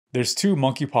There's two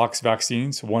monkeypox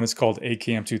vaccines. One is called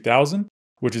AKM-2000,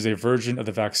 which is a version of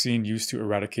the vaccine used to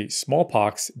eradicate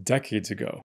smallpox decades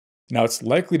ago. Now, it's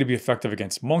likely to be effective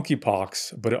against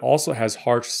monkeypox, but it also has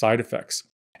harsh side effects,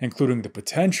 including the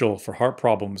potential for heart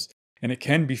problems, and it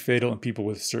can be fatal in people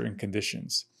with certain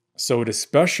conditions. So it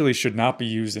especially should not be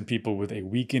used in people with a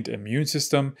weakened immune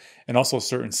system and also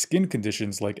certain skin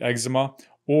conditions like eczema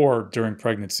or during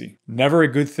pregnancy. Never a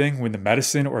good thing when the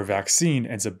medicine or vaccine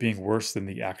ends up being worse than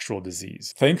the actual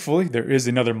disease. Thankfully, there is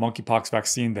another monkeypox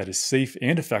vaccine that is safe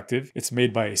and effective. It's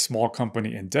made by a small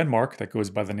company in Denmark that goes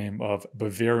by the name of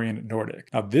Bavarian Nordic.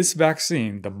 Now, this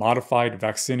vaccine, the modified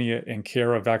vaccinia and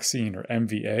vaccine, or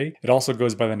MVA, it also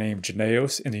goes by the name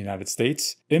Jynneos in the United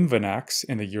States, Imvanax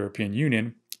in the European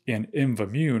Union, and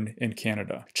Imvamune in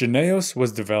Canada. Jynneos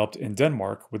was developed in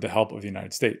Denmark with the help of the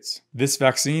United States. This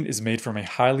vaccine is made from a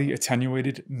highly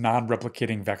attenuated,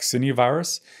 non-replicating vaccinia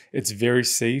virus. It's very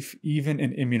safe even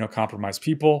in immunocompromised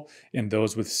people and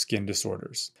those with skin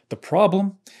disorders. The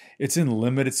problem? It's in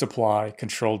limited supply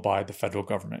controlled by the federal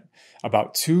government.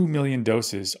 About 2 million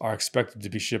doses are expected to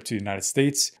be shipped to the United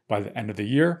States by the end of the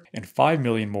year and 5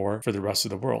 million more for the rest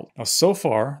of the world. Now, so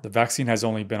far, the vaccine has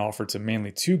only been offered to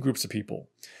mainly two groups of people: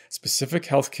 specific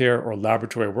healthcare or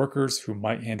laboratory workers who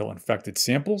might handle infected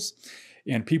samples,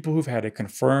 and people who've had a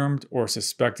confirmed or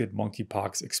suspected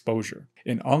monkeypox exposure.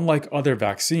 And unlike other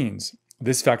vaccines,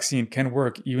 this vaccine can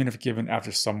work even if given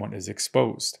after someone is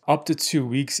exposed, up to 2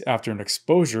 weeks after an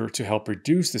exposure to help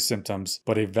reduce the symptoms,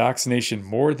 but a vaccination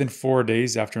more than 4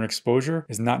 days after an exposure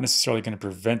is not necessarily going to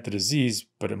prevent the disease,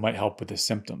 but it might help with the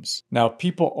symptoms. Now,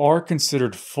 people are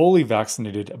considered fully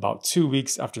vaccinated about 2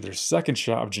 weeks after their second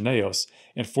shot of Jynneos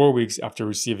and 4 weeks after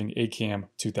receiving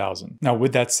AKM-2000. Now,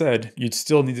 with that said, you'd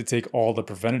still need to take all the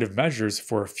preventative measures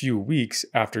for a few weeks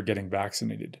after getting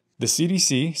vaccinated. The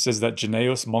CDC says that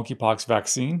Jynneos monkeypox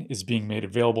vaccine is being made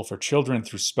available for children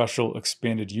through special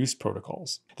expanded use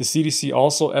protocols. The CDC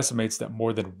also estimates that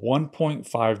more than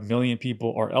 1.5 million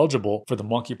people are eligible for the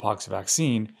monkeypox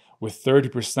vaccine, with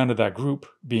 30% of that group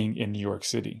being in New York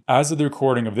City. As of the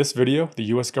recording of this video, the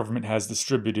US government has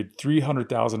distributed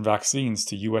 300,000 vaccines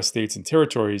to US states and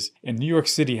territories, and New York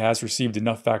City has received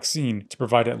enough vaccine to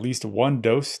provide at least one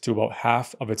dose to about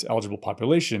half of its eligible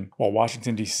population, while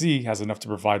Washington, D.C. has enough to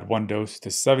provide one dose to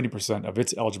 70% of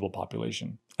its eligible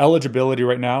population. Eligibility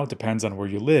right now depends on where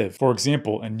you live. For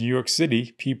example, in New York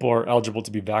City, people are eligible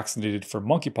to be vaccinated for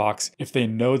monkeypox if they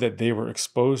know that they were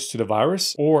exposed to the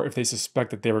virus, or if they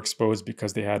suspect that they were exposed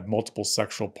because they had multiple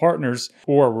sexual partners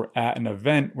or were at an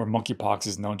event where monkeypox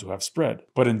is known to have spread.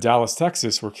 But in Dallas,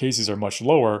 Texas, where cases are much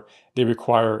lower, they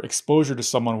require exposure to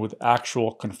someone with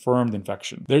actual confirmed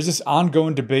infection. There's this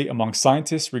ongoing debate among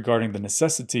scientists regarding the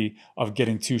necessity of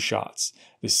getting 2 shots.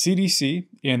 The CDC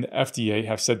and the FDA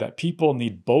have said that people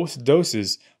need both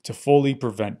doses to fully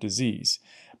prevent disease.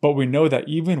 But we know that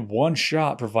even one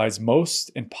shot provides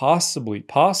most and possibly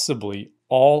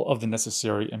all of the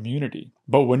necessary immunity.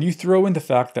 But when you throw in the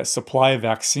fact that supply of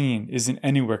vaccine isn't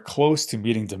anywhere close to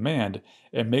meeting demand,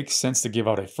 it makes sense to give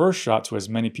out a first shot to as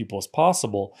many people as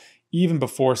possible, even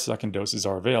before second doses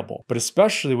are available. But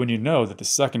especially when you know that the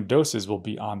second doses will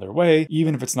be on their way,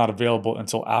 even if it's not available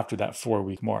until after that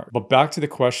 4-week mark. But back to the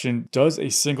question, does a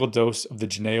single dose of the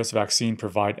Jynneos vaccine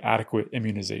provide adequate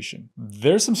immunization?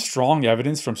 There's some strong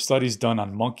evidence from studies done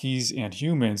on monkeys and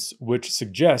humans which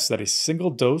suggests that a single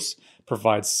dose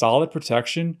provides solid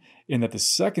protection and that the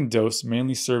second dose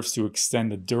mainly serves to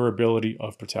extend the durability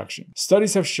of protection.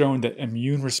 Studies have shown that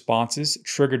immune responses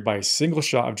triggered by a single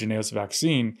shot of Jynneos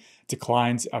vaccine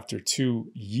declines after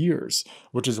 2 years,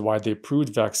 which is why the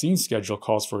approved vaccine schedule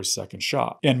calls for a second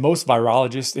shot. And most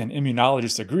virologists and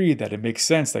immunologists agree that it makes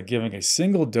sense that giving a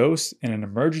single dose in an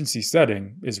emergency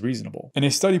setting is reasonable. In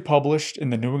a study published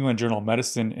in the New England Journal of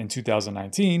Medicine in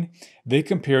 2019, they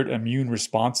compared immune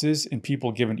responses in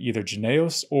people given either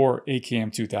Jynneos or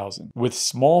AKM-2000. With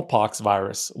smallpox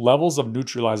virus, levels of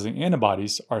neutralizing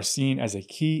antibodies are seen as a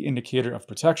key indicator of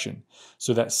protection,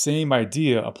 so that same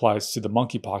idea applies to the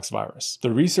monkeypox virus.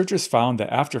 The researchers found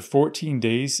that after 14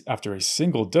 days after a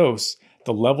single dose,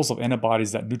 the levels of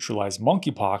antibodies that neutralize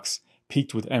monkeypox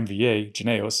peaked with MVA,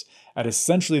 Jynneos, at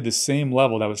essentially the same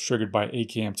level that was triggered by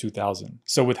AKM-2000.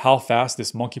 So with how fast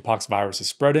this monkeypox virus is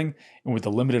spreading, and with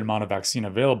the limited amount of vaccine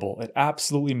available, it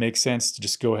absolutely makes sense to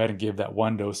just go ahead and give that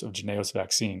one dose of Jynneos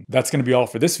vaccine. That's going to be all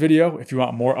for this video. If you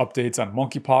want more updates on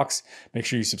monkeypox, make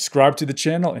sure you subscribe to the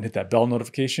channel and hit that bell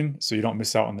notification so you don't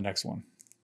miss out on the next one.